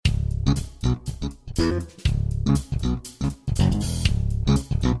Hello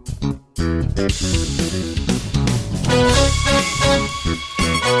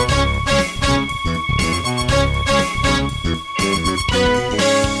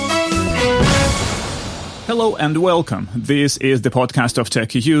and welcome. This is the podcast of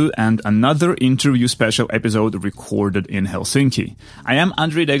TechEU and another interview special episode recorded in Helsinki. I am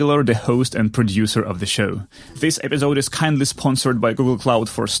Andrei Degeler, the host and producer of the show. This episode is kindly sponsored by Google Cloud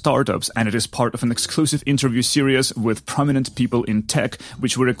for Startups, and it is part of an exclusive interview series with prominent people in tech,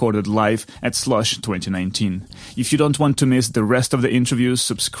 which we recorded live at Slush 2019. If you don't want to miss the rest of the interviews,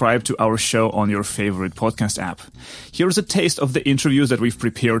 subscribe to our show on your favorite podcast app. Here's a taste of the interviews that we've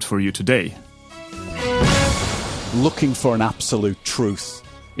prepared for you today. Looking for an absolute truth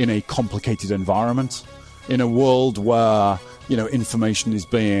in a complicated environment, in a world where, information is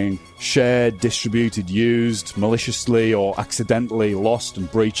being shared, distributed, used maliciously or accidentally lost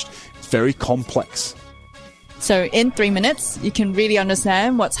and breached. It's very complex. So in 3 minutes, you can really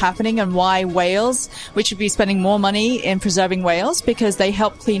understand what's happening and why whales, we should be spending more money in preserving whales because they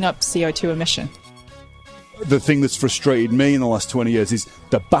help clean up CO2 emission. The thing that's frustrated me in the last 20 years is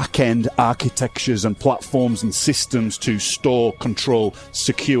the back-end architectures and platforms and systems to store, control,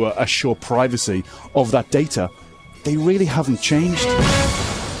 secure, assure privacy of that data. They really haven't changed.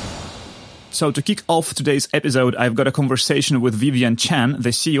 So to kick off today's episode, I've got a conversation with Vivian Chan, the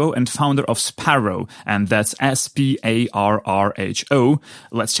CEO and founder of Sparrow, and that's Sparrho.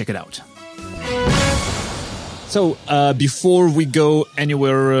 Let's check it out. So, before we go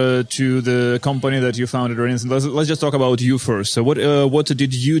anywhere to the company that you founded or anything, let's just talk about you first. So what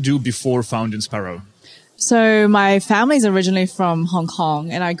did you do before founding Sparrow? So my family's originally from Hong Kong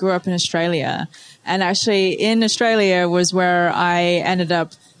and I grew up in Australia. And actually in Australia was where I ended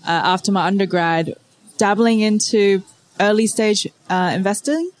up, after my undergrad, dabbling into early stage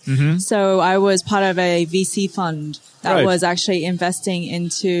investing. Mm-hmm. So I was part of a VC fund that was actually investing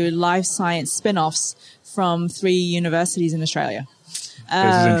into life science spin-offs from 3 universities in Australia.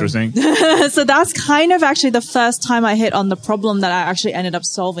 This is interesting. So that's kind of actually the first time I hit on the problem that I actually ended up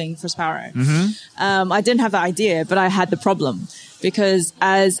solving for Sparrow. Mm-hmm. I didn't have the idea, but I had the problem because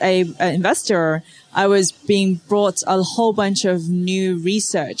as an investor, I was being brought a whole bunch of new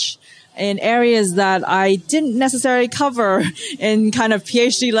research in areas that I didn't necessarily cover in kind of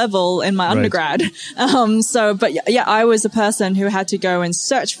PhD level in my undergrad. But I was the person who had to go and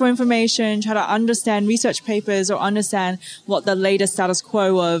search for information, try to understand research papers or understand what the latest status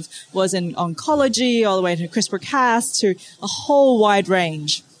quo of was in oncology all the way to CRISPR-Cas to a whole wide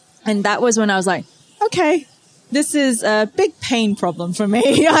range. And that was when I was like, okay, this is a big pain problem for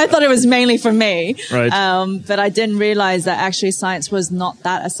me. I thought it was mainly for me. Right. But I didn't realize that actually science was not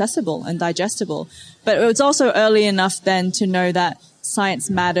that accessible and digestible. But it was also early enough then to know that science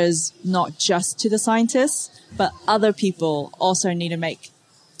matters not just to the scientists, but other people also need to make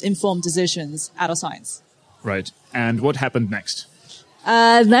informed decisions out of science. Right. And what happened next?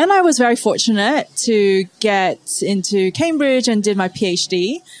 Then I was very fortunate to get into Cambridge and did my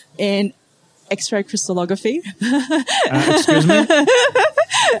PhD in X-ray crystallography. Excuse me?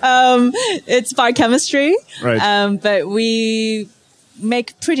 It's biochemistry. Right. But we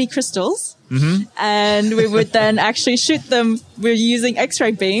make pretty crystals. Mm-hmm. And we would then actually shoot them. We're using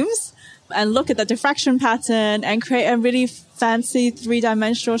X-ray beams and look at the diffraction pattern and create a really fancy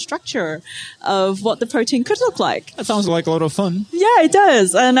 3-dimensional structure of what the protein could look like. That sounds like a lot of fun. Yeah, it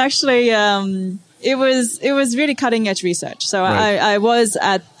does. And actually, it was really cutting edge research. So I was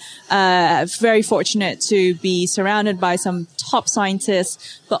very fortunate to be surrounded by some top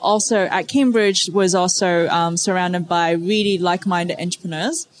scientists, but also at Cambridge was also surrounded by really like-minded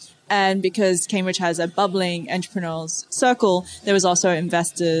entrepreneurs. And because Cambridge has a bubbling entrepreneurs circle, there was also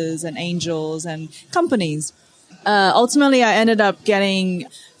investors and angels and companies. Ultimately, I ended up getting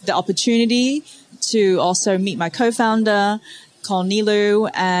the opportunity to also meet my co-founder, called Nilu,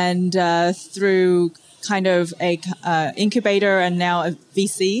 and through kind of a incubator and now a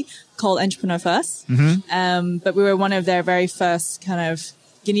VC called Entrepreneur First. Mm-hmm. But we were one of their very first kind of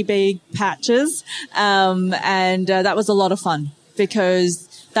guinea pig patches. And that was a lot of fun because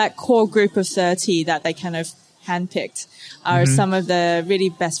that core group of 30 that they kind of handpicked are some of the really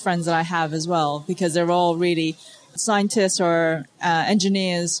best friends that I have as well, because they're all really scientists or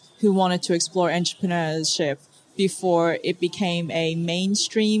engineers who wanted to explore entrepreneurship before it became a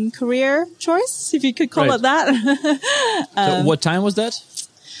mainstream career choice, if you could call it that. So what time was that?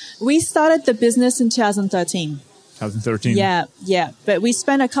 We started the business in 2013. 2013. Yeah. But we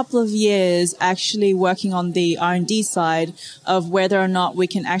spent a couple of years actually working on the R&D side of whether or not we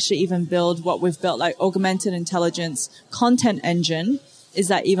can actually even build what we've built, like augmented intelligence content engine is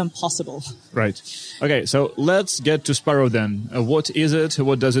that even possible? Right. Okay, so let's get to Sparrow then. What is it?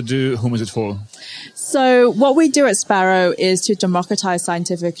 What does it do? Whom is it for? So what we do at Sparrow is to democratize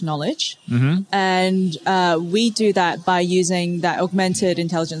scientific knowledge. And we do that by using that augmented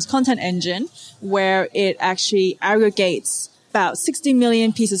intelligence content engine, where it actually aggregates about 60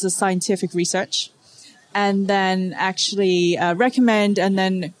 million pieces of scientific research and then actually recommend and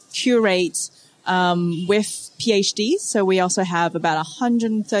then curate with PhDs. So we also have about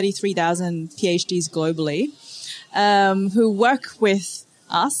 133,000 PhDs globally who work with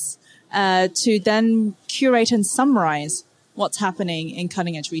us to then curate and summarize what's happening in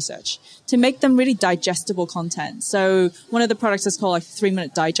cutting edge research to make them really digestible content. So one of the products is called like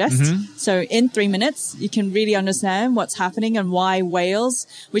 3-minute digest. So in 3 minutes, you can really understand what's happening and why whales,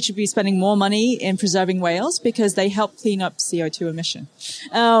 we should be spending more money in preserving whales because they help clean up CO2 emission.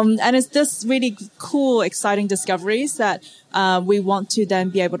 And it's this really cool, exciting discoveries that we want to then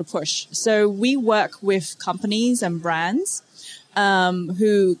be able to push. So we work with companies and brands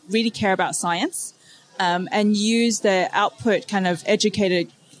who really care about science. And use the output kind of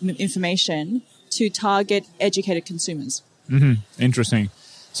educated information to target educated consumers. Interesting.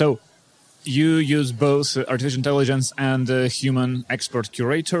 So you use both artificial intelligence and human expert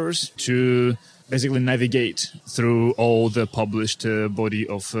curators to basically navigate through all the published body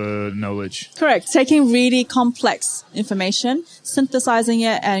of knowledge. Correct. Taking really complex information, synthesizing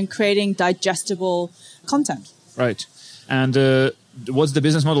it, and creating digestible content. Right. And what's the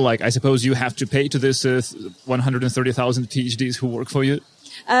business model like? I suppose you have to pay to this 130,000 PhDs who work for you?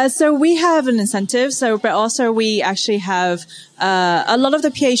 So we have an incentive. But also we actually have a lot of the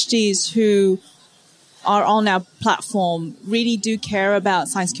PhDs who are on our platform really do care about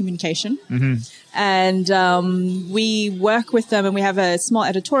science communication. And we work with them, and we have a small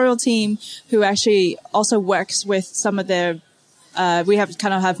editorial team who actually also works with some of their we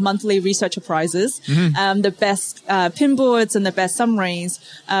have monthly researcher prizes. The best pinboards and the best summaries,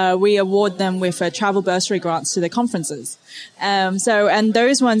 we award them with travel bursary grants to their conferences. And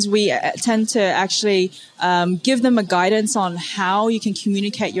those ones we tend to actually give them a guidance on how you can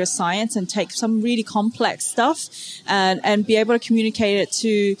communicate your science and take some really complex stuff and be able to communicate it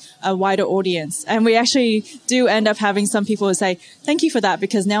to a wider audience. And we actually do end up having some people who say, "Thank you for that,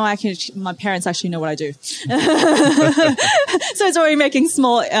 because now my parents actually know what I do." So it's already making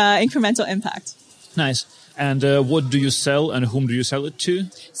small incremental impact. Nice. And what do you sell and whom do you sell it to?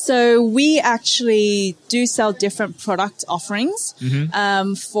 So we actually do sell different product offerings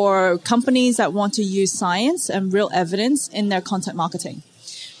for companies that want to use science and real evidence in their content marketing.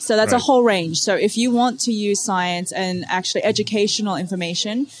 So that's a whole range. So if you want to use science and actually educational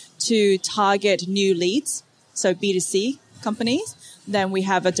information to target new leads, so B2C companies, then we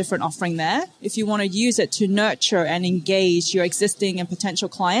have a different offering there. If you want to use it to nurture and engage your existing and potential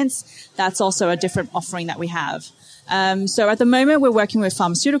clients, that's also a different offering that we have. So at the moment, we're working with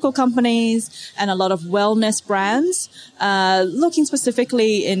pharmaceutical companies and a lot of wellness brands, looking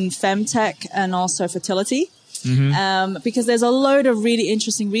specifically in femtech and also fertility. Because there's a load of really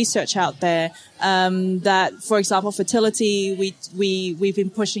interesting research out there, that, for example, fertility, we've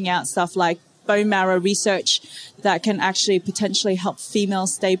been pushing out stuff like bone marrow research that can actually potentially help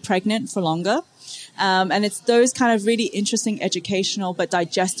females stay pregnant for longer. And it's those kind of really interesting educational but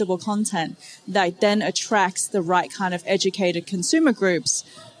digestible content that then attracts the right kind of educated consumer groups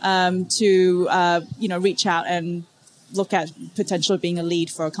to reach out and look at potentially being a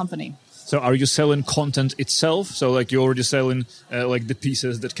lead for a company. So are you selling content itself? So like you're already selling like the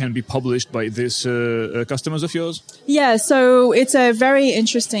pieces that can be published by these customers of yours? Yeah, so it's a very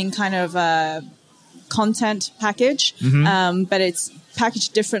interesting kind of content package, but it's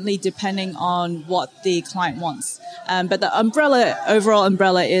packaged differently depending on what the client wants. But the overall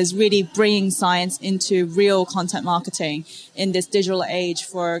umbrella is really bringing science into real content marketing in this digital age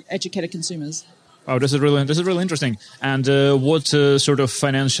for educated consumers. Oh, this is really interesting. And what sort of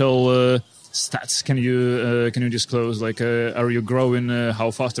financial stats can you disclose? Like, are you growing?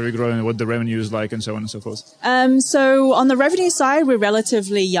 How fast are you growing? What the revenue is like, and so on and so forth. So on the revenue side, we're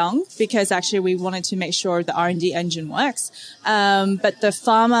relatively young because actually we wanted to make sure the R&D engine works. But the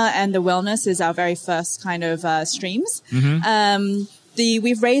pharma and the wellness is our very first kind of streams.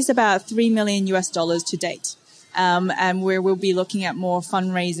 We've raised about $3 million to date, and we'll be looking at more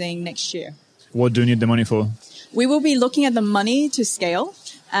fundraising next year. What do you need the money for? We will be looking at the money to scale,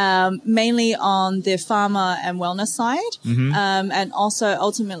 mainly on the pharma and wellness side, and also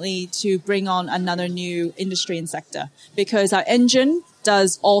ultimately to bring on another new industry and sector, because our engine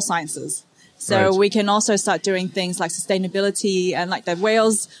does all sciences. So we can also start doing things like sustainability and like the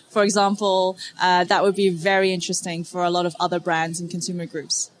whales, for example. That would be very interesting for a lot of other brands and consumer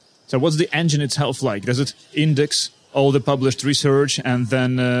groups. So what's the engine itself like? Does it index all the published research and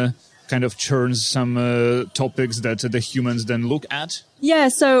then kind of churns some topics that the humans then look at? Yeah,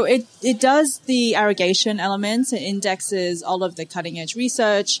 so it does the aggregation elements. It indexes all of the cutting edge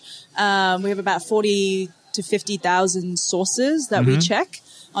research. We have about 40 to 50,000 sources that we check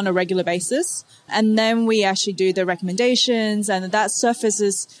on a regular basis. And then we actually do the recommendations, and that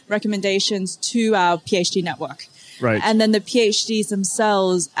surfaces recommendations to our PhD network. Right. And then the PhDs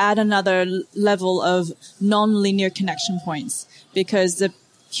themselves add another level of non-linear connection points, because the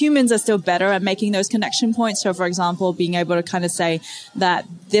humans are still better at making those connection points. So, for example, being able to kind of say that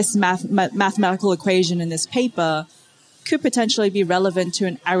this mathematical equation in this paper could potentially be relevant to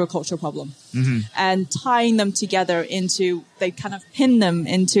an agricultural problem. And tying them together they kind of pin them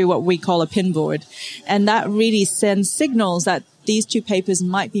into what we call a pinboard. And that really sends signals that these two papers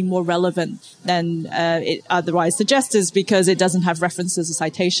might be more relevant than it otherwise suggests, because it doesn't have references or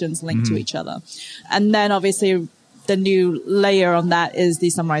citations linked to each other. And then obviously the new layer on that is the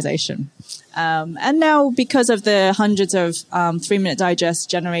summarization. And now, because of the hundreds of 3-minute digests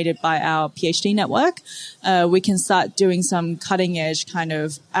generated by our PhD network, we can start doing some cutting edge kind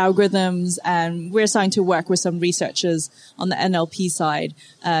of algorithms. And we're starting to work with some researchers on the NLP side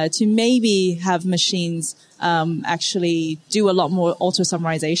to maybe have machines actually do a lot more auto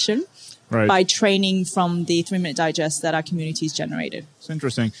summarization. Right. By training from the 3-minute digest that our community's generated. It's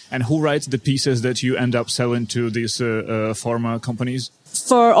interesting. And who writes the pieces that you end up selling to these pharma companies?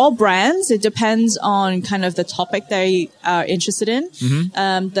 For all brands, it depends on kind of the topic they are interested in.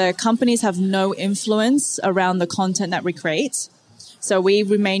 The companies have no influence around the content that we create. So we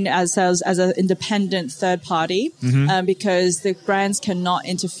remain ourselves as an independent third party because the brands cannot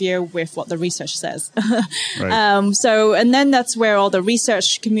interfere with what the research says. And then that's where all the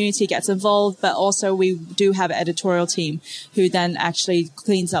research community gets involved, but also we do have an editorial team who then actually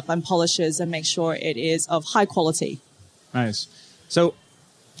cleans up and polishes and makes sure it is of high quality. Nice. So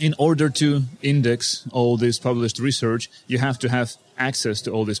in order to index all this published research, you have to have access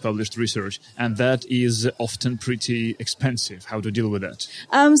to all this published research, and that is often pretty expensive. How to deal with that?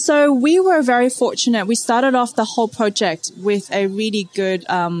 So we were very fortunate. We started off the whole project with a really good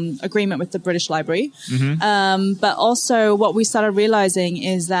agreement with the British Library. But also what we started realizing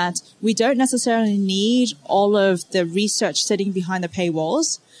is that we don't necessarily need all of the research sitting behind the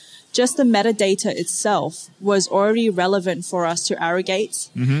paywalls. Just the metadata itself was already relevant for us to aggregate.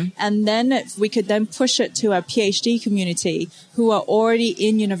 And then we could then push it to our PhD community who are already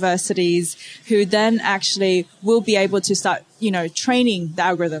in universities, who then actually will be able to start, training the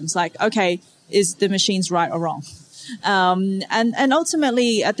algorithms like, okay, is the machines right or wrong? And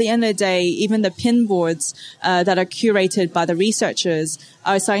ultimately, at the end of the day, even the pin boards that are curated by the researchers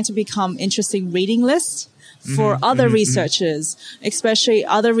are starting to become interesting reading lists for other researchers, especially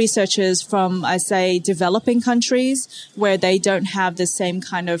other researchers from, I say, developing countries where they don't have the same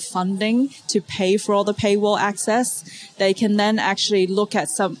kind of funding to pay for all the paywall access. They can then actually look at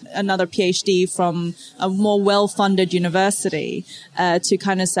another PhD from a more well-funded university to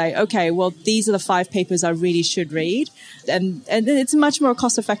kind of say, okay, well, these are the 5 papers I really should read. And it's much more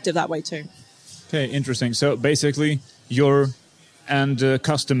cost-effective that way too. Okay, interesting. So basically, your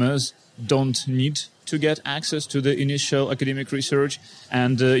customers don't need to get access to the initial academic research,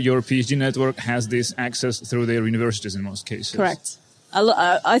 and your PhD network has this access through their universities in most cases. Correct.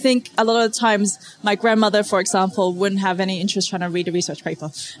 I think a lot of the times my grandmother, for example, wouldn't have any interest trying to read a research paper.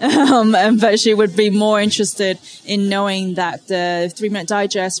 But she would be more interested in knowing that the 3-minute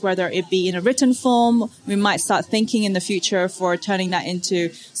digest, whether it be in a written form, we might start thinking in the future for turning that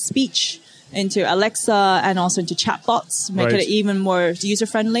into speech, into Alexa, and also into chatbots, make it even more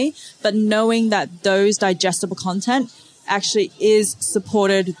user-friendly. But knowing that those digestible content actually is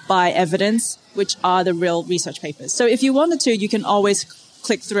supported by evidence, which are the real research papers. So if you wanted to, you can always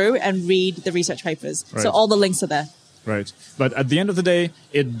click through and read the research papers. So all the links are there. Right. But at the end of the day,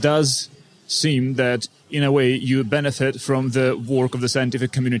 it does seem that in a way you benefit from the work of the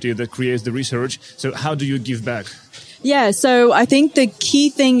scientific community that creates the research. So how do you give back? Yeah, so I think the key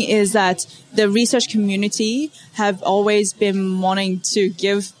thing is that the research community have always been wanting to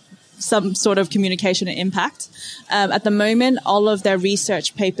give some sort of communication and impact. At the moment, all of their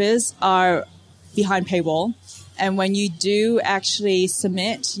research papers are behind paywall. And when you do actually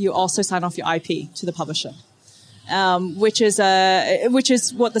submit, you also sign off your IP to the publisher, which is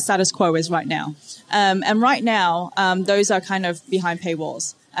what the status quo is right now. And right now, those are kind of behind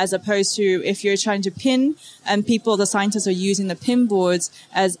paywalls. as opposed to if you're trying to pin, and the scientists are using the pin boards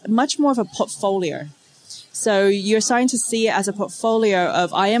as much more of a portfolio. So you're starting to see it as a portfolio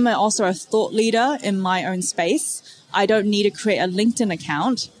of, I am also a thought leader in my own space. I don't need to create a LinkedIn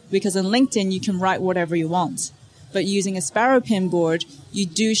account, because in LinkedIn, you can write whatever you want. But using a Sparrow pin board, you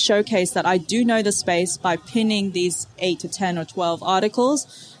do showcase that I do know the space by pinning these 8 to 10 or 12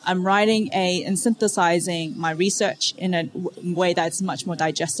 articles. I'm writing and synthesizing my research in a way that's much more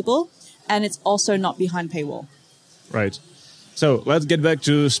digestible. And it's also not behind paywall. Right. So let's get back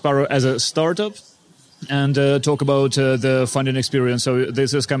to Sparrow as a startup and talk about the funding experience. So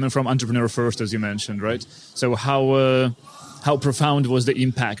this is coming from Entrepreneur First, as you mentioned, right? So how profound was the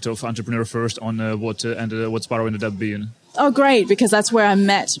impact of Entrepreneur First on what Sparrow ended up being? Oh, great, because that's where I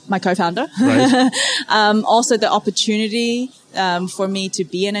met my co-founder. Right. Also, the opportunity for me to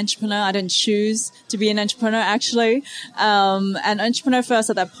be an entrepreneur. I didn't choose to be an entrepreneur, actually. And Entrepreneur First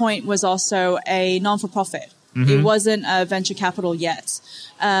at that point was also a non-for-profit. Mm-hmm. It wasn't a venture capital yet.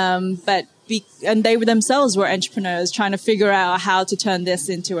 And they themselves were entrepreneurs trying to figure out how to turn this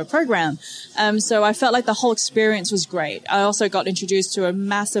into a program. So I felt like the whole experience was great. I also got introduced to a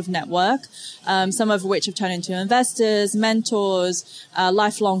massive network, some of which have turned into investors, mentors,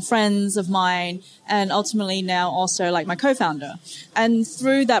 lifelong friends of mine, and ultimately now also like my co-founder. And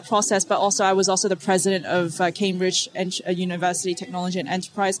through that process, but also I was also the president of Cambridge University Technology and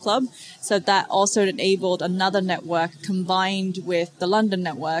Enterprise Club. So that also enabled another network combined with the London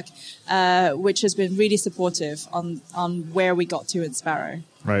network, which has been really supportive on where we got to at Sparrow.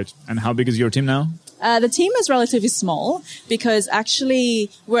 Right. And how big is your team now? The team is relatively small because actually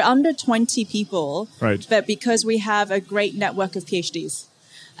we're under 20 people. Right. But because we have a great network of PhDs.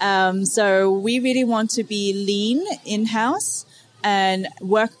 So we really want to be lean in-house and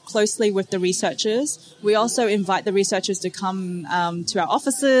work closely with the researchers. We also invite the researchers to come to our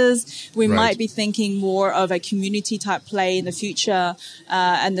offices. We might be thinking more of a community type play in the future.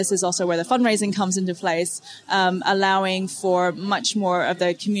 And this is also where the fundraising comes into place, allowing for much more of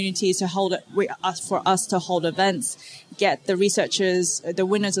the community to for us to hold events, get the researchers, the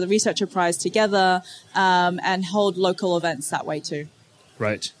winners of the researcher prize together, and hold local events that way too.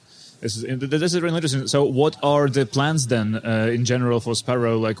 Right. This is really interesting. So what are the plans then in general for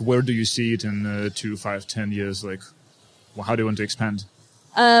Sparrow? Like, where do you see it in 2, 5, 10 years? Like, how do you want to expand?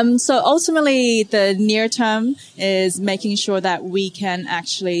 So ultimately, the near term is making sure that we can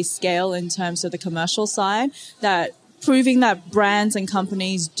actually scale in terms of the commercial side, that proving that brands and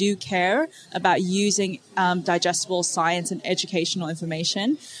companies do care about using digestible science and educational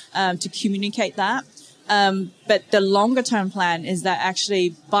information to communicate that. But the longer term plan is that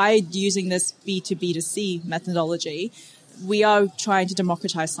actually by using this B2B2C methodology, we are trying to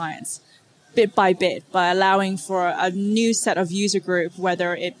democratize science bit by bit by allowing for a new set of user group,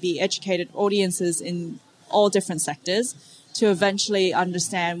 whether it be educated audiences in all different sectors, to eventually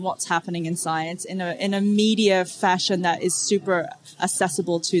understand what's happening in science in a media fashion that is super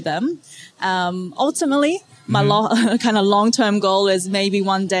accessible to them. Ultimately, my kind of long-term goal is maybe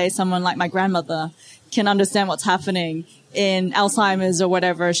one day someone like my grandmother can understand what's happening in Alzheimer's or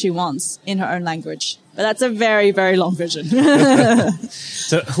whatever she wants in her own language. But that's a very, very long vision.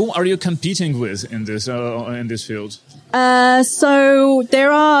 So whom are you competing with in this field? So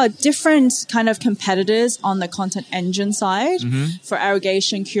there are different kind of competitors on the content engine side for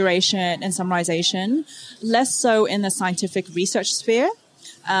aggregation, curation, and summarization, less so in the scientific research sphere.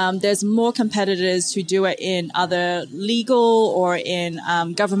 There's more competitors who do it in other legal or in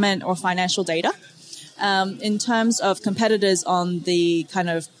government or financial data. In terms of competitors on the kind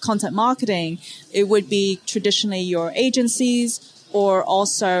of content marketing, it would be traditionally your agencies or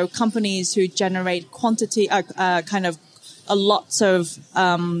also companies who generate quantity, kind of a lots of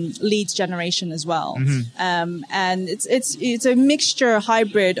leads generation as well. And it's a mixture,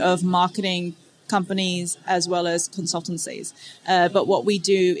 hybrid of marketing companies as well as consultancies. But what we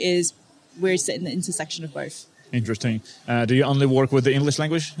do is we sit in the intersection of both. Interesting. Do you only work with the English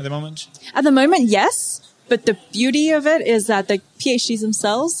language at the moment? At the moment, yes. But the beauty of it is that the PhDs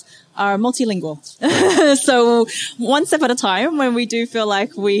themselves are multilingual. So one step at a time, when we do feel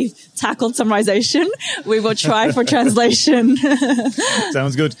like we've tackled summarization, we will try for translation.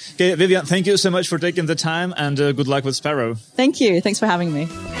 Sounds good. Okay, Vivian, thank you so much for taking the time and good luck with Sparrow. Thank you. Thanks for having me.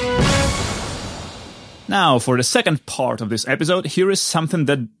 Now, for the second part of this episode, here is something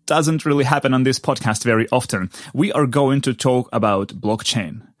that doesn't really happen on this podcast very often. We are going to talk about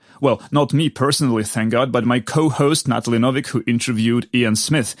blockchain. Well, not me personally, thank God, but my co-host Natalie Novik, who interviewed Ian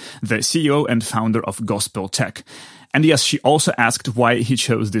Smith, the CEO and founder of Gospel Tech. And yes, she also asked why he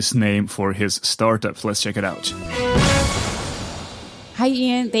chose this name for his startup. Let's check it out. Hi,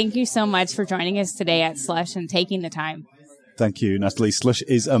 Ian. Thank you so much for joining us today at Slush and taking the time. Thank you, Natalie. Slush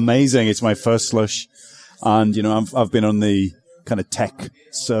is amazing. It's my first Slush. And, I've been on the kind of tech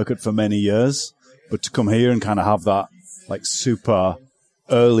circuit for many years, but to come here and kind of have that like super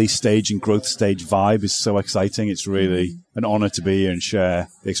early stage and growth stage vibe is so exciting. It's really an honor to be here and share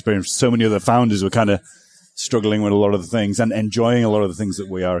the experience. So many other founders were kind of struggling with a lot of the things and enjoying a lot of the things that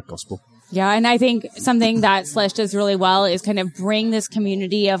we are at Gospel. Yeah, and I think something that Slush does really well is kind of bring this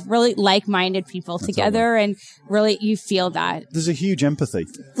community of really like-minded people together, and really you feel that. There's a huge empathy.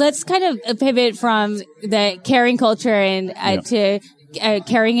 Let's kind of pivot from the caring culture and to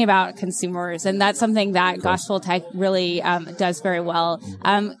caring about consumers, and that's something that Gospel Tech really does very well.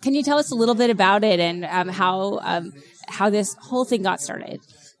 Can you tell us a little bit about it and how this whole thing got started?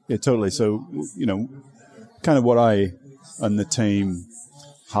 Yeah, totally. So, kind of what I and the team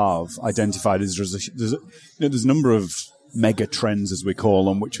have identified is there's a number of mega trends, as we call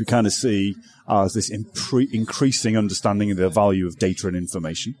them, which we kind of see as this increasing understanding of the value of data and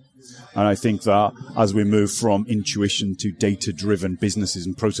information. And I think that as we move from intuition to data-driven businesses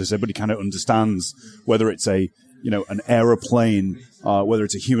and process, everybody kind of understands whether it's an aeroplane, whether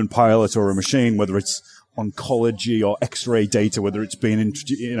it's a human pilot or a machine, whether it's oncology or X-ray data, whether it's being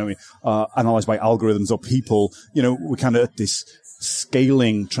analyzed by algorithms or people. We're kind of at this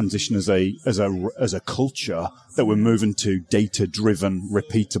scaling transition as a culture that we're moving to data-driven,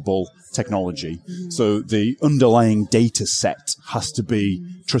 repeatable technology. Mm-hmm. So the underlying data set has to be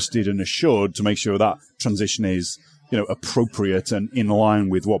trusted and assured to make sure that transition is, appropriate and in line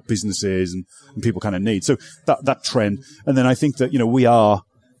with what businesses and people kind of need. So that trend. And then I think that, we are,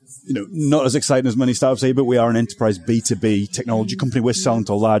 not as exciting as many startups say, but we are an enterprise B2B technology company. We're selling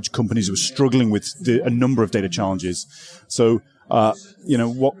to large companies who are struggling with a number of data challenges. So,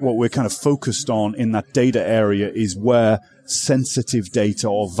 what we're kind of focused on in that data area is where sensitive data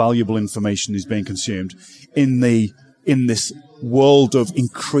or valuable information is being consumed in this world of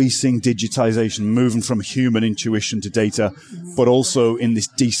increasing digitization, moving from human intuition to data, but also in this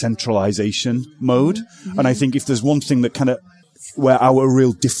decentralization mode. And I think if there's one thing that kind of where our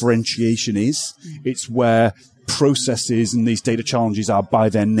real differentiation is, it's where processes and these data challenges are by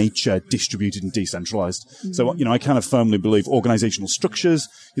their nature distributed and decentralized. Mm-hmm. So, I kind of firmly believe organizational structures,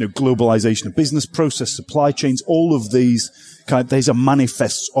 globalization of business process, supply chains, all of these these are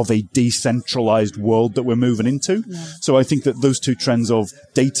manifests of a decentralized world that we're moving into. Yeah. So I think that those two trends of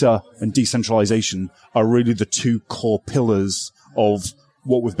data and decentralization are really the two core pillars of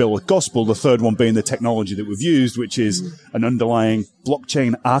what we've built at Gospel, the third one being the technology that we've used, which is an underlying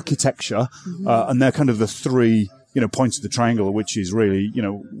blockchain architecture. And they're kind of the three, points of the triangle, which is really,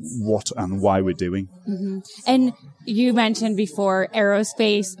 what and why we're doing. Mm-hmm. And you mentioned before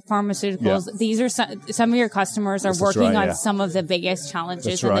aerospace, pharmaceuticals. Yeah. These are some of your customers are working on some of the biggest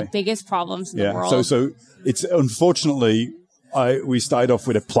challenges and the biggest problems in the world. So it's unfortunately, we started off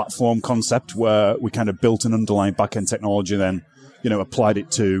with a platform concept where we kind of built an underlying back-end technology, then applied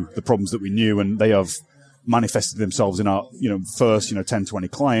it to the problems that we knew, and they have manifested themselves in our, first, 10, 20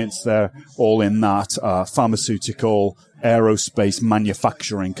 clients. They're all in that pharmaceutical, aerospace,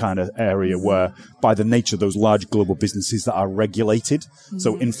 manufacturing kind of area where by the nature of those large global businesses that are regulated. Mm-hmm.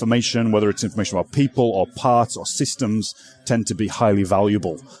 So information, whether it's information about people or parts or systems, tend to be highly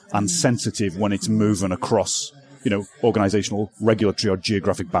valuable and sensitive when it's moving across organizational, regulatory, or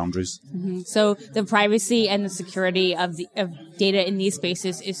geographic boundaries. Mm-hmm. So the privacy and the security of data in these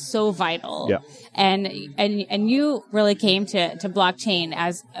spaces is so vital. Yeah. And you really came to blockchain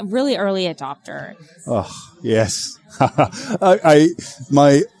as a really early adopter. Oh, yes.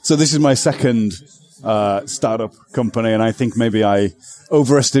 So this is my second startup company, and I think maybe I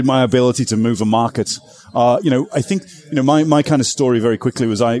overestimated my ability to move a market. I think my kind of story very quickly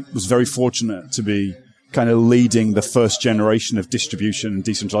was I was very fortunate to be kind of leading the first generation of distribution and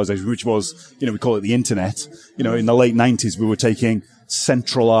decentralization, which was, we call it the internet. In the late 90s, we were taking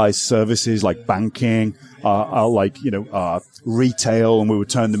centralized services like banking, retail, and we would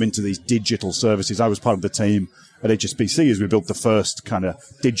turn them into these digital services. I was part of the team at HSBC as we built the first kind of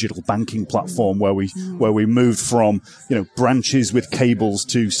digital banking platform where we moved from, branches with cables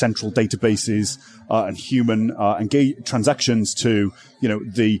to central databases, and human, transactions to,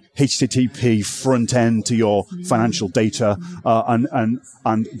 the HTTP front end to your financial data,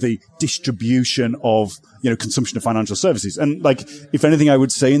 and the distribution of, consumption of financial services. And if anything, I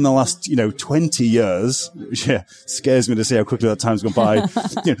would say in the last, 20 years, scares me to see how quickly that time's gone by.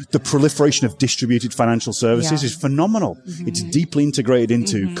 The proliferation of distributed financial services is phenomenal. Mm-hmm. It's deeply integrated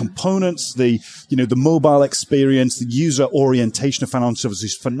into components. The mobile experience, the user orientation of financial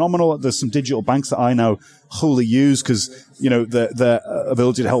services is phenomenal. There's some digital banks that I now wholly use because, their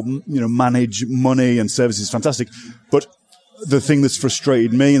ability to help, manage money and services is fantastic. But the thing that's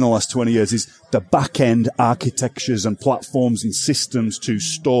frustrated me in the last 20 years is the back-end architectures and platforms and systems to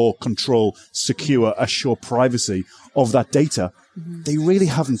store, control, secure, assure privacy of that data. Mm-hmm. They really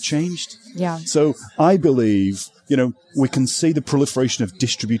haven't changed. Yeah. So I believe, we can see the proliferation of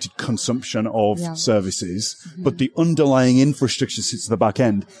distributed consumption of services, but the underlying infrastructure sits at the back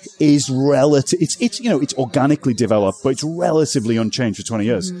end is relative. It's organically developed, but it's relatively unchanged for 20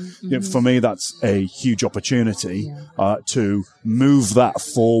 years. Mm-hmm. For me, that's a huge opportunity, to move that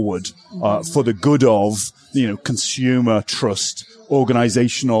forward, for the good of, consumer trust,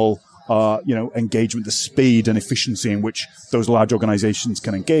 organizational, engagement, the speed and efficiency in which those large organizations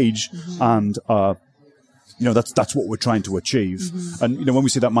can engage. And, that's what we're trying to achieve. Mm-hmm. And, when we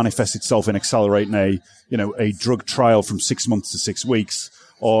see that manifest itself in accelerating a drug trial from 6 months to 6 weeks,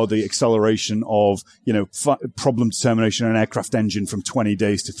 or the acceleration of, problem determination in an aircraft engine from 20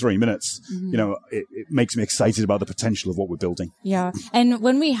 days to 3 minutes, it makes me excited about the potential of what we're building. Yeah. And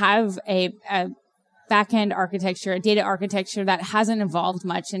when we have a back-end architecture, a data architecture that hasn't evolved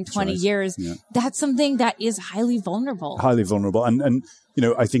much in 20 years, that's something that is highly vulnerable. Highly vulnerable. And,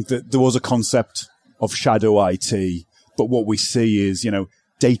 I think that there was a concept of shadow IT, but what we see is,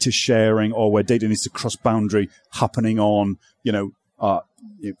 data sharing or where data needs to cross boundary happening on,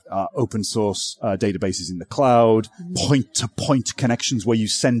 open source databases in the cloud, point-to-point connections where you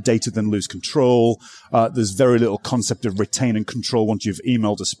send data then lose control. There's very little concept of retain and control once you've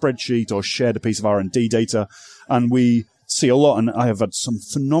emailed a spreadsheet or shared a piece of R&D data. And we see a lot, and I have had some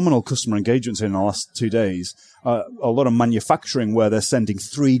phenomenal customer engagements in the last 2 days, a lot of manufacturing where they're sending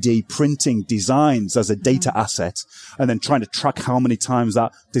 3D printing designs as a data asset and then trying to track how many times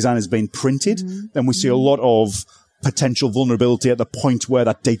that design has been printed. Then we see a lot of potential vulnerability at the point where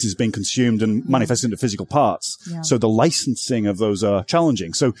that data is being consumed and manifested into physical parts. Yeah. So the licensing of those are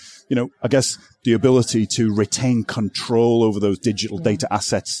challenging. So, I guess the ability to retain control over those digital data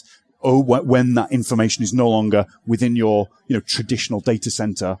assets when that information is no longer within your, traditional data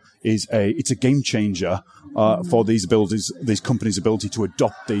center it's a game changer, for these companies' ability to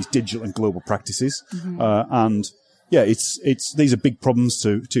adopt these digital and global practices. These are big problems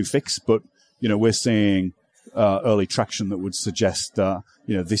to fix, but, we're seeing, early traction that would suggest that,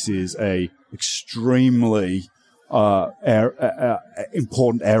 this is a extremely,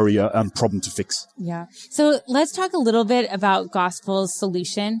 important area and problem to fix. Yeah. So let's talk a little bit about Gospel's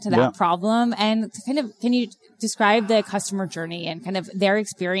solution to that problem, and can you describe the customer journey and kind of their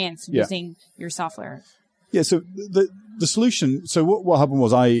experience using your software? Yeah. So the solution. So what happened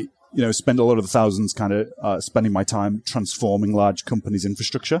was I spend a lot of the thousands spending my time transforming large companies'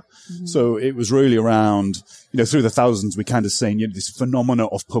 infrastructure. Mm-hmm. So it was really around, through the thousands, we kind of seen this phenomena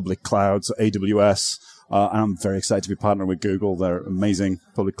of public clouds, so AWS. And I'm very excited to be partnering with Google. They're an amazing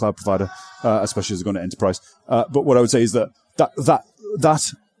public cloud provider, especially as we go into enterprise. But what I would say is that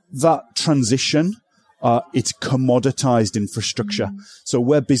transition, it's commoditized infrastructure. Mm-hmm. So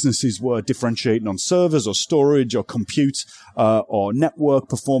where businesses were differentiating on servers or storage or compute, or network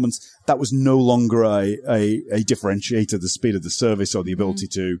performance, that was no longer a differentiator, the speed of the service or the ability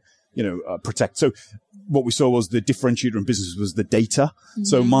to, protect. So what we saw was the differentiator in business was the data. Mm-hmm.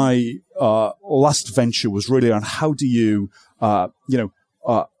 So my, last venture was really on how do you,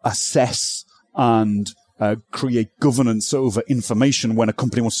 assess and, create governance over information when a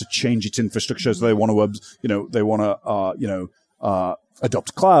company wants to change its infrastructure. So they want to,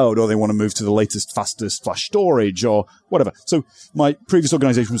 adopt cloud, or they want to move to the latest, fastest flash storage or whatever. So my previous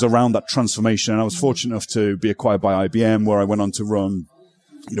organization was around that transformation. And I was fortunate enough to be acquired by IBM, where I went on to run,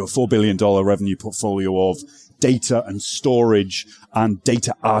 a $4 billion revenue portfolio of data and storage and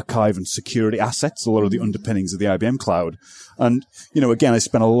data archive and security assets, a lot of the underpinnings of the IBM cloud. And, again, I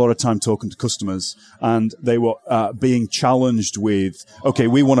spent a lot of time talking to customers, and they were being challenged with, okay,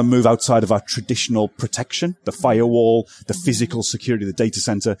 we want to move outside of our traditional protection, the firewall, the physical security of the data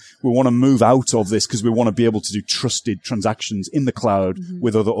center. We want to move out of this because we want to be able to do trusted transactions in the cloud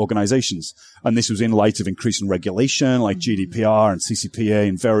with other organizations. And this was in light of increasing regulation like GDPR and CCPA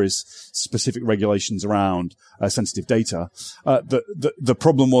and various specific regulations around sensitive data. the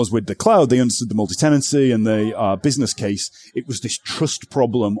problem was with the cloud, they understood the multi-tenancy and the business case. It was this trust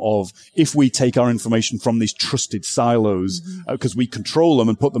problem of if we take our information from these trusted silos, because we control them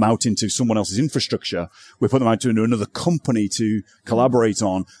and put them out into someone else's infrastructure, we put them out into another company to collaborate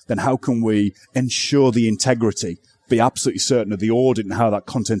on, then how can we ensure the integrity, be absolutely certain of the audit and how that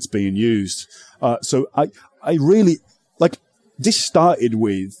content's being used? So I really, like, this started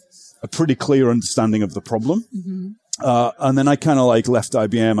with a pretty clear understanding of the problem. And then I kind of like left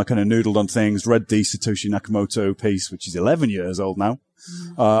IBM. I kind of noodled on things, read the Satoshi Nakamoto piece, which is 11 years old now,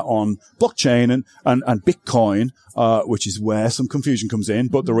 on blockchain and Bitcoin, which is where some confusion comes in.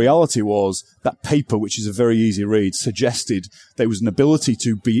 But the reality was that paper, which is a very easy read, suggested there was an ability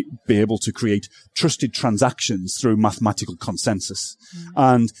to be able to create trusted transactions through mathematical consensus.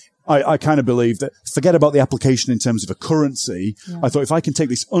 And I kind of believe that, forget about the application in terms of a currency. I thought if I can take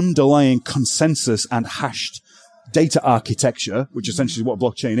this underlying consensus and hashed data architecture, which essentially is what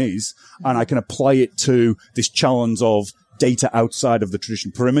blockchain is, and I can apply it to this challenge of data outside of the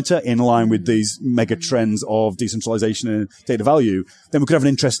traditional perimeter in line with these mega trends of decentralization and data value, then we could have an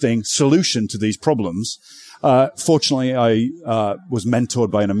interesting solution to these problems. Fortunately, I was mentored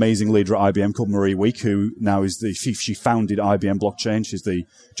by an amazing leader at IBM called Marie Week, who now is she founded IBM Blockchain. She's the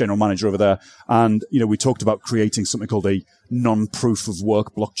general manager over there. And, we talked about creating something called a non-proof of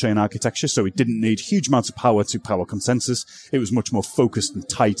work blockchain architecture. So it didn't need huge amounts of power to power consensus. It was much more focused and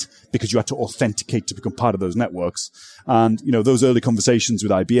tight because you had to authenticate to become part of those networks. And, those early conversations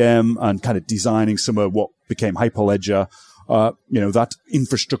with IBM and kind of designing some of what became Hyperledger, that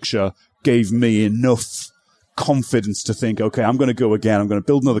infrastructure gave me enough confidence to think, okay, I'm going to go again. I'm going to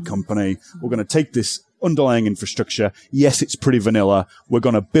build another company. We're going to take this underlying infrastructure. Yes, it's pretty vanilla. We're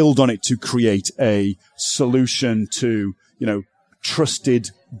going to build on it to create a solution to, trusted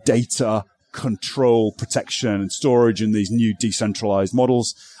data control, protection, and storage in these new decentralized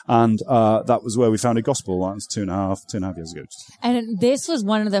models. And that was where we founded Gospel. That was two and a half years ago. And this was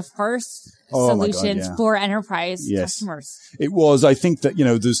one of the first solutions for enterprise customers. It was. I think that,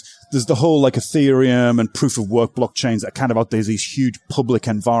 there's the whole like Ethereum and proof of work blockchains that are kind of out there, these huge public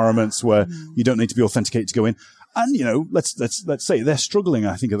environments where you don't need to be authenticated to go in. And, let's say they're struggling,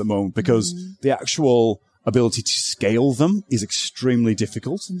 I think, at the moment because the actual ability to scale them is extremely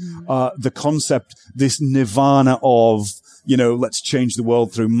difficult. The concept, this nirvana of, let's change the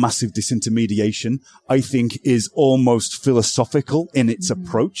world through massive disintermediation, I think is almost philosophical in its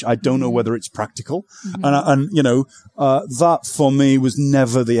approach. I don't know whether it's practical. And that for me was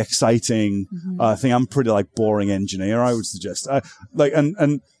never the exciting thing. I'm pretty like boring engineer, I would suggest.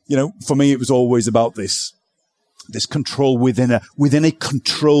 For me, it was always about this control within a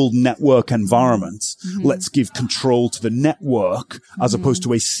controlled network environment. Let's give control to the network as opposed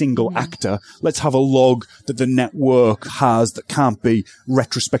to a single actor. Let's have a log that the network has that can't be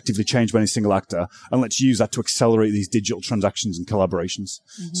retrospectively changed by any single actor. And let's use that to accelerate these digital transactions and collaborations.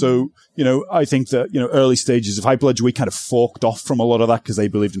 So, I think that, early stages of Hyperledger, we kind of forked off from a lot of that because they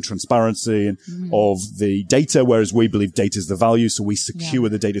believed in transparency and of the data, whereas we believe data is the value. So we secure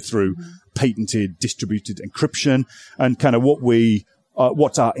the data through patented distributed encryption. And kind of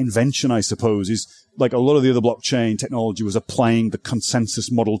what's our invention, I suppose, is like a lot of the other blockchain technology was applying the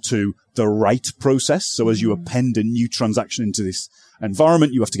consensus model to the write process. So as you append a new transaction into this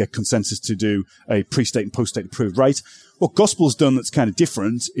environment, you have to get consensus to do a pre-state and post-state approved write. What Gospel's done that's kind of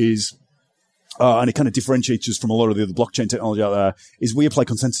different is, and it kind of differentiates us from a lot of the other blockchain technology out there, is we apply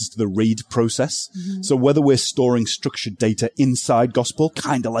consensus to the read process. So whether we're storing structured data inside Gospel,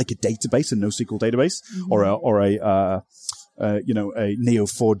 kind of like a database, a NoSQL database, or a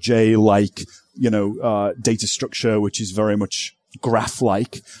Neo4j like, data structure, which is very much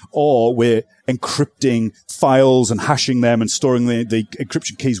graph-like, or we're encrypting files and hashing them and storing the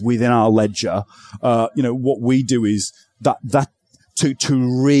encryption keys within our ledger. What we do is that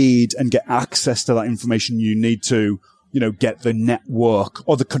to read and get access to that information, you need to, get the network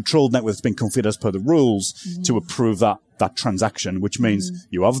or the controlled network that's been configured as per the rules to approve that transaction, which means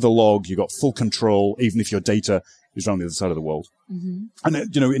you have the log, you got full control, even if your data is on the other side of the world. And,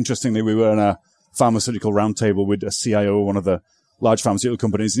 interestingly, we were in a pharmaceutical roundtable with a CIO, one of the large pharmaceutical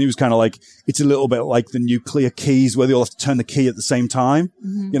companies, and he was kind of like, it's a little bit like the nuclear keys where they all have to turn the key at the same time,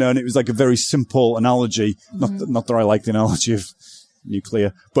 and it was like a very simple analogy. Not that I like the analogy of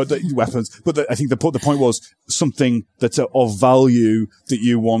nuclear, but the weapons. But I think the point was something that's of value that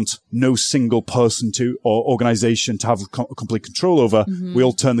you want no single person to or organization to have complete control over. We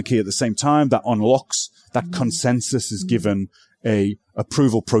all turn the key at the same time. That unlocks, that consensus is given a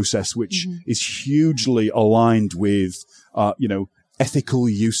approval process, which is hugely aligned with, ethical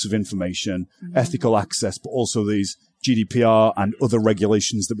use of information, ethical access, but also these GDPR and other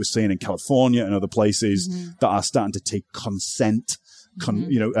regulations that we're seeing in California and other places that are starting to take consent,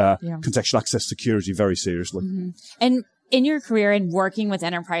 contextual access security very seriously. And in your career and working with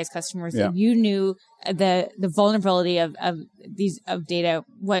enterprise customers, you knew the vulnerability of data.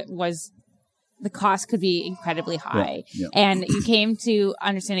 What was the cost could be incredibly high. And you came to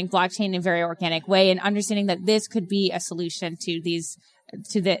understanding blockchain in a very organic way and understanding that this could be a solution to this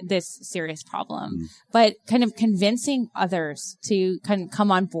serious problem, but kind of convincing others to kind of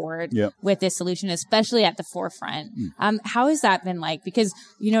come on board with this solution, especially at the forefront. How has that been like? Because,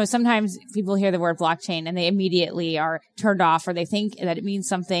 sometimes people hear the word blockchain and they immediately are turned off, or they think that it means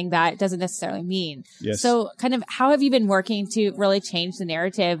something that it doesn't necessarily mean. So kind of how have you been working to really change the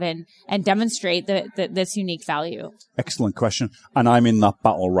narrative and demonstrate this unique value? Excellent question. And I'm in that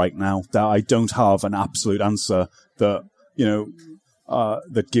battle right now. That I don't have an absolute answer that,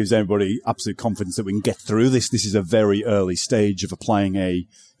 that gives everybody absolute confidence that we can get through this. This is a very early stage of applying a,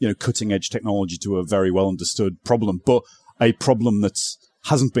 cutting edge technology to a very well understood problem, but a problem that's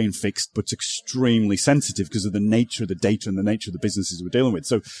hasn't been fixed, but it's extremely sensitive because of the nature of the data and the nature of the businesses we're dealing with.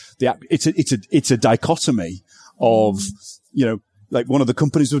 So it's a dichotomy of, like one of the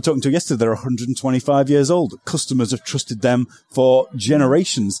companies we were talking to yesterday, they're 125 years old. Customers have trusted them for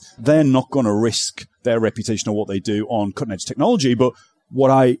generations. They're not going to risk their reputation or what they do on cutting edge technology. But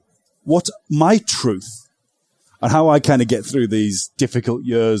what my truth and how I kind of get through these difficult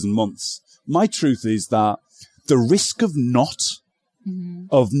years and months, my truth is that the risk of not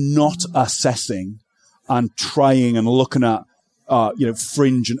assessing and trying and looking at,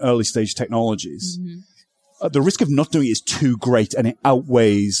 fringe and early stage technologies, the risk of not doing it is too great, and it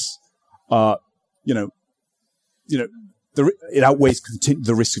outweighs, it outweighs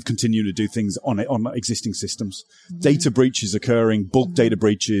the risk of continuing to do things on existing systems. Data breaches occurring, bulk data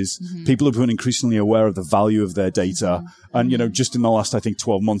breaches. People have been increasingly aware of the value of their data. And, just in the last, I think,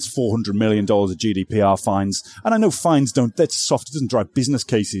 12 months, $400 million of GDPR fines. And I know fines that's soft. It doesn't drive business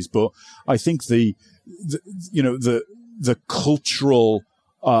cases, but I think the cultural,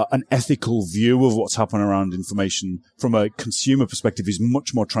 an ethical view of what's happening around information from a consumer perspective is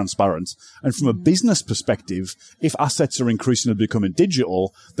much more transparent. And from a business perspective, if assets are increasingly becoming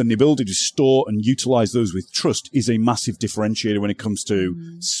digital, then the ability to store and utilize those with trust is a massive differentiator when it comes to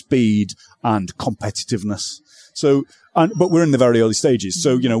speed and competitiveness. So, but we're in the very early stages.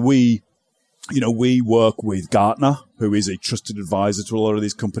 So, we work with Gartner, who is a trusted advisor to a lot of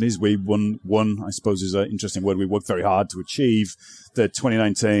these companies. We won, I suppose is an interesting word. We worked very hard to achieve the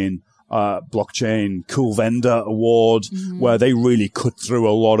 2019 Blockchain Cool Vendor Award, where they really cut through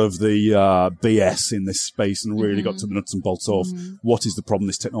a lot of the BS in this space and really got to the nuts and bolts of what is the problem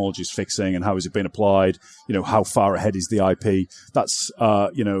this technology is fixing and how is it being applied? How far ahead is the IP? That's,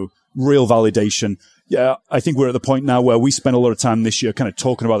 real validation. Yeah, I think we're at the point now where we spent a lot of time this year kind of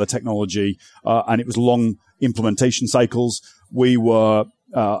talking about the technology, and it was long implementation cycles. We were,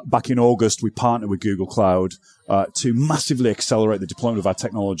 back in August, we partnered with Google Cloud, to massively accelerate the deployment of our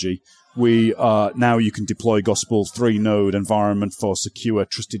technology. We, now you can deploy Gospel 3-node environment for secure,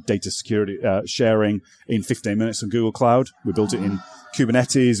 trusted data security, sharing in 15 minutes on Google Cloud. We built it in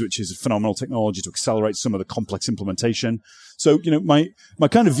Kubernetes, which is a phenomenal technology to accelerate some of the complex implementation. So, my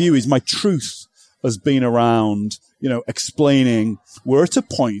kind of view is my truth has been around, explaining we're at a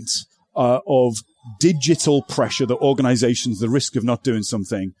point of digital pressure that organizations, the risk of not doing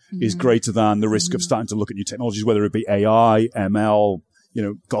something is greater than the risk of starting to look at new technologies, whether it be AI, ML,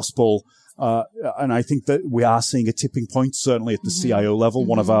 Gospel. And I think that we are seeing a tipping point, certainly at the CIO level.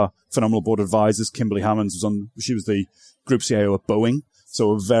 One of our phenomenal board advisors, Kimberly Hammonds, she was the group CIO at Boeing.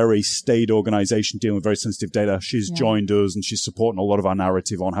 So a very staid organization dealing with very sensitive data. She's joined us and she's supporting a lot of our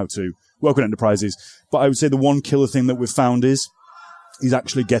narrative on how to work with enterprises. But I would say the one killer thing that we've found is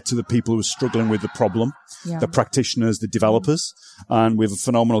actually get to the people who are struggling with the problem, the practitioners, the developers. And we have a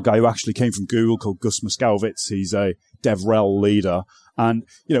phenomenal guy who actually came from Google called Gus Moskowitz. He's a DevRel leader. And,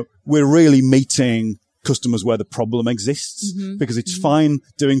 we're really meeting customers where the problem exists, because it's fine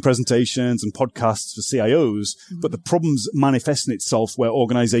doing presentations and podcasts for CIOs, but the problem's manifesting itself where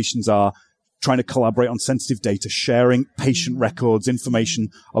organizations are trying to collaborate on sensitive data, sharing patient records, information.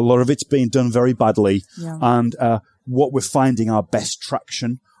 A lot of it's being done very badly. And what we're finding our best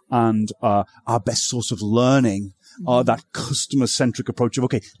traction and our best source of learning that customer-centric approach of,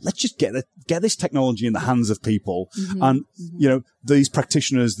 okay, let's just get this technology in the hands of people. And, these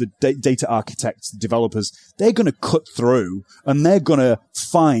practitioners, the data architects, developers, they're going to cut through and they're going to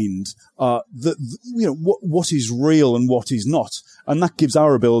find what is real and what is not. And that gives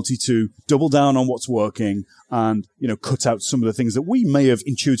our ability to double down on what's working and, cut out some of the things that we may have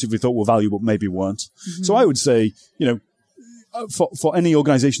intuitively thought were valuable, but maybe weren't. So I would say, for any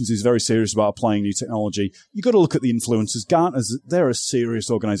organizations who's very serious about applying new technology, you got to look at the influencers. Gartner's, they're a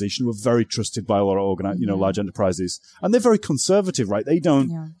serious organization who are very trusted by a lot of large enterprises, and they're very conservative, right? They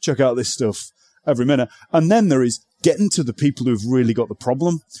don't check out this stuff every minute. And then there is getting to the people who've really got the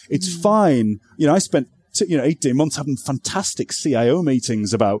problem. It's fine. I spent 18 months having fantastic CIO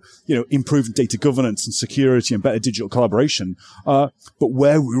meetings about, improving data governance and security and better digital collaboration. But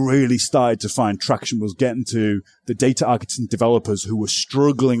where we really started to find traction was getting to the data architects and developers who were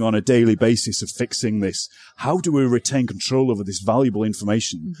struggling on a daily basis of fixing this. How do we retain control over this valuable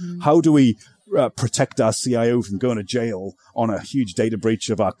information? How do we protect our CIO from going to jail on a huge data breach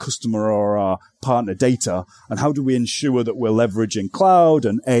of our customer or our partner data? And how do we ensure that we're leveraging cloud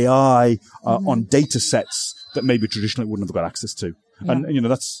and AI on data sets that maybe traditionally wouldn't have got access to? And,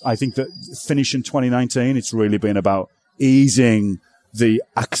 I think that finish in 2019, it's really been about easing the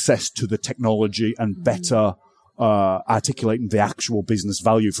access to the technology and better articulating the actual business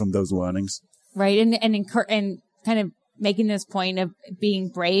value from those learnings. Right. And kind of making this point of being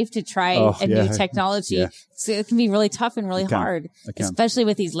brave to try a new technology. Yeah. So it can be really tough and really hard, especially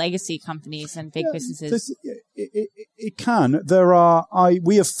with these legacy companies and big businesses. It can.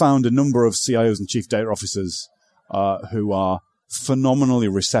 We have found a number of CIOs and chief data officers who are phenomenally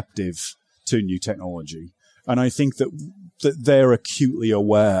receptive to new technology. And I think that they're acutely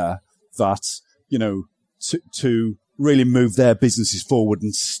aware that, to really move their businesses forward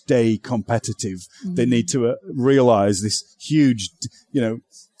and stay competitive, they need to realize this huge,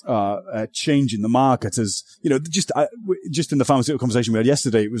 change in the market. As just in the pharmaceutical conversation we had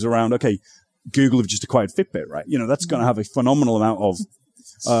yesterday, it was around, okay, Google have just acquired Fitbit, right? That's going to have a phenomenal amount of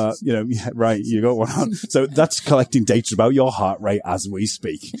right, you got one on. So that's collecting data about your heart rate as we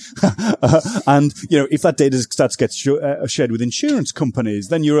speak. And, if that data starts to get shared with insurance companies,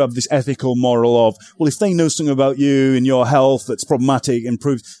 then you have this ethical moral of, well, if they know something about you and your health that's problematic,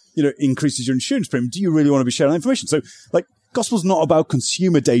 increases your insurance premium, do you really want to be sharing that information? So, Gospel's not about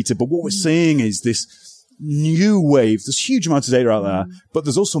consumer data, but what we're seeing is this new wave. There's huge amounts of data out there, but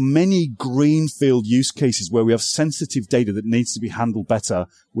there's also many greenfield use cases where we have sensitive data that needs to be handled better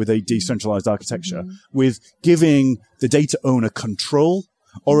with a decentralized architecture, with giving the data owner control,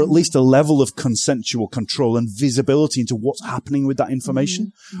 or at least a level of consensual control and visibility into what's happening with that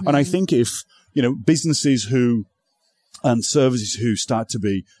information. And I think if, businesses and services who start to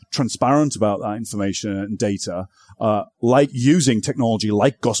be transparent about that information and data, like using technology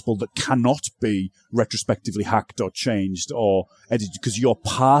like Gospel that cannot be retrospectively hacked or changed or edited because you're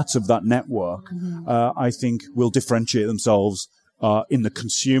part of that network, I think will differentiate themselves in the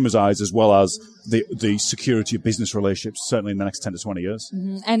consumer's eyes as well as the security of business relationships, certainly in the next 10 to 20 years.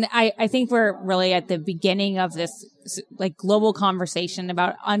 And I think we're really at the beginning of this global conversation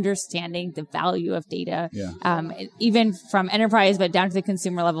about understanding the value of data, even from enterprise, but down to the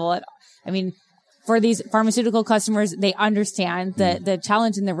consumer level. For these pharmaceutical customers, they understand the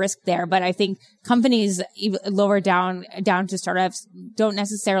challenge and the risk there. But I think companies lower down to startups don't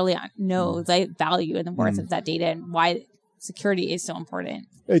necessarily know the value and the worth of that data and why security is so important.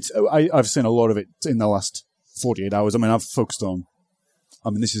 I've seen a lot of it in the last 48 hours. I've focused on,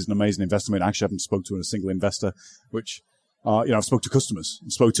 this is an amazing investment. I actually haven't spoke to a single investor, which, I've spoke to customers,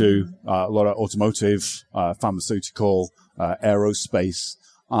 spoke to a lot of automotive, pharmaceutical, aerospace,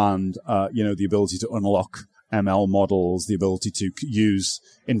 and, the ability to unlock ML models, the ability to use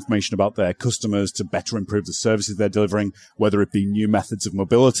information about their customers to better improve the services they're delivering, whether it be new methods of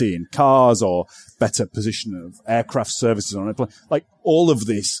mobility in cars or better position of aircraft services on it. All of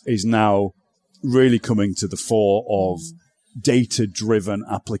this is now really coming to the fore of data-driven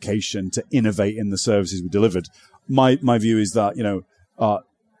application to innovate in the services we delivered. My view is that,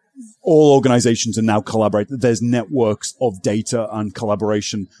 all organizations are now collaborating. There's networks of data and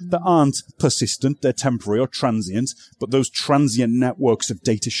collaboration that aren't persistent. They're temporary or transient, but those transient networks of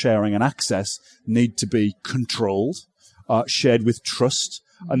data sharing and access need to be controlled, shared with trust,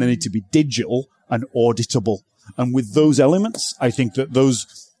 and they need to be digital and auditable. And with those elements, I think that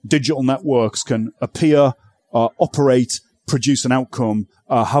those digital networks can appear, operate, produce an outcome,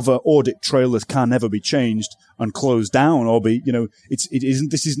 have an audit trail that can never be changed and closed down, or be, this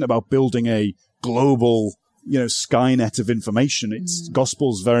isn't about building a global, Skynet of information. It's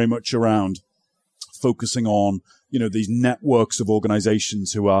Gospel's very much around focusing on, these networks of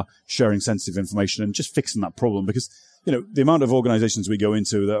organizations who are sharing sensitive information and just fixing that problem. Because, the amount of organizations we go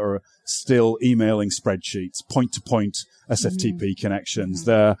into that are still emailing spreadsheets, point-to-point SFTP connections,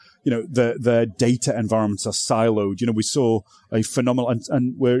 their data environments are siloed. We saw a phenomenal,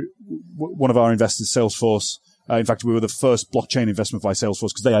 and one of our investors, Salesforce, in fact, we were the first blockchain investment by Salesforce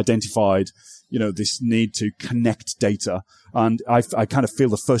because they identified, this need to connect data. And I kind of feel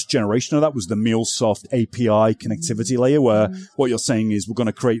the first generation of that was the MuleSoft API connectivity layer, where what you're saying is we're going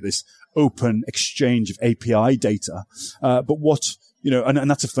to create this open exchange of API data. But what, and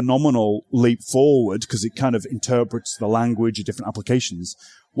that's a phenomenal leap forward because it kind of interprets the language of different applications.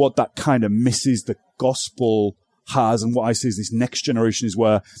 What that kind of misses the gospel has, and what I see is this next generation is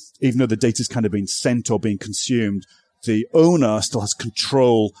where even though the data's kind of being sent or being consumed, the owner still has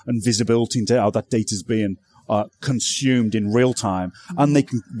control and visibility into how that data's being consumed in real time, and they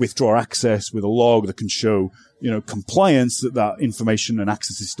can withdraw access with a log that can show, compliance that information and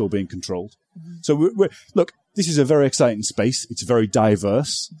access is still being controlled. So look, this is a very exciting space. It's very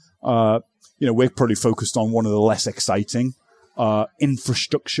diverse. We're probably focused on one of the less exciting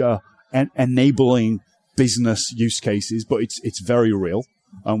infrastructure and enabling business use cases, but it's very real,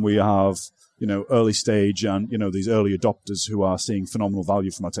 and we have early stage and these early adopters who are seeing phenomenal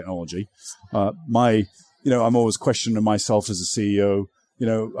value from our technology. I'm always questioning myself as a CEO.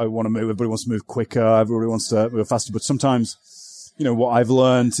 I want to move. Everybody wants to move quicker. Everybody wants to move faster. But sometimes, what I've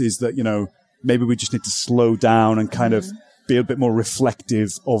learned is that maybe we just need to slow down and kind of be a bit more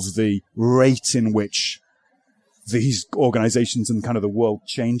reflective of the rate in which these organizations and kind of the world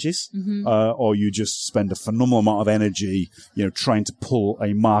changes, or you just spend a phenomenal amount of energy, trying to pull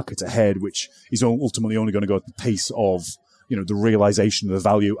a market ahead, which is ultimately only going to go at the pace of, the realization of the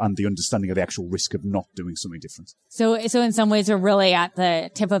value and the understanding of the actual risk of not doing something different. So in some ways, we're really at the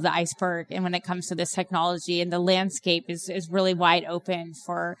tip of the iceberg. And when it comes to this technology, and the landscape is really wide open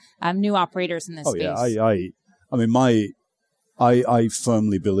for new operators in this space. I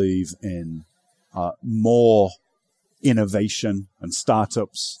firmly believe in more innovation and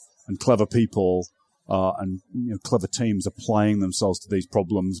startups and clever people and clever teams applying themselves to these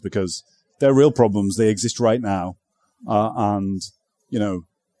problems, because they're real problems. They exist right now, and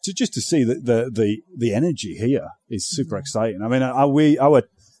just to see that the energy here is super exciting. I mean,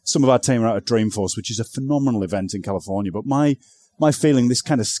 some of our team are out at Dreamforce, which is a phenomenal event in California. But my feeling, this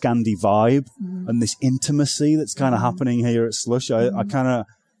kind of Scandi vibe and this intimacy that's kind of happening here at Slush, I kind of,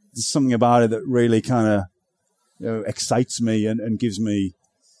 there's something about it that really kind of excites me and gives me,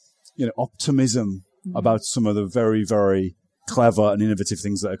 optimism about some of the very, very clever and innovative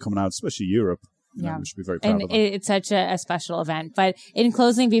things that are coming out, especially Europe. We should be very proud of that. It's such a special event. But in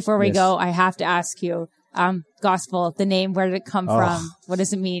closing, before we go, I have to ask you, gospel, the name, where did it come from? What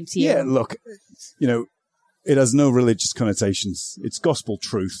does it mean to you? Yeah, look, it has no religious connotations. It's gospel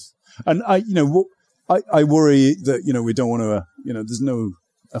truth. And I worry that, we don't want to, there's no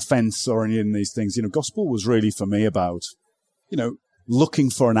offense or any of these things. Gospel was really for me about, looking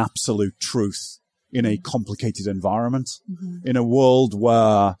for an absolute truth in a complicated environment, in a world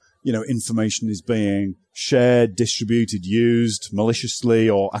where, information is being shared, distributed, used maliciously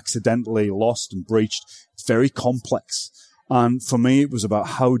or accidentally, lost and breached. It's very complex. And for me, it was about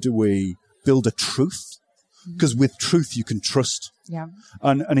how do we build a truth? Because with truth, you can trust. Yeah.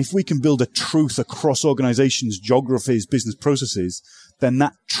 And if we can build a truth across organizations, geographies, business processes, then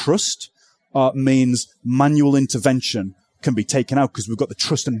that trust means manual intervention can be taken out because we've got the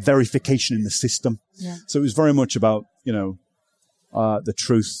trust and verification in the system. Yeah. So it was very much about, the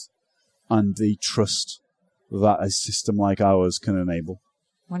truth and the trust that a system like ours can enable.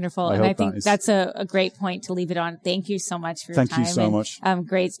 Wonderful. And I think that's a great point to leave it on. Thank you so much for your time. Thank you so much.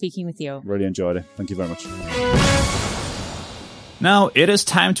 Great speaking with you. Really enjoyed it. Thank you very much. Now, it is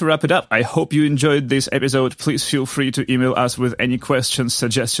time to wrap it up. I hope you enjoyed this episode. Please feel free to email us with any questions,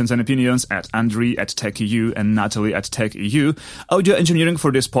 suggestions, and opinions at Andri@TechEU and Natalie@TechEU. Audio engineering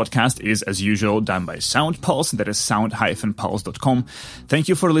for this podcast is, as usual, done by SoundPulse. That is sound-pulse.com. Thank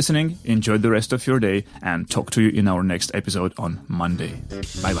you for listening. Enjoy the rest of your day, and talk to you in our next episode on Monday.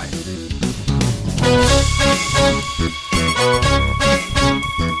 Bye-bye.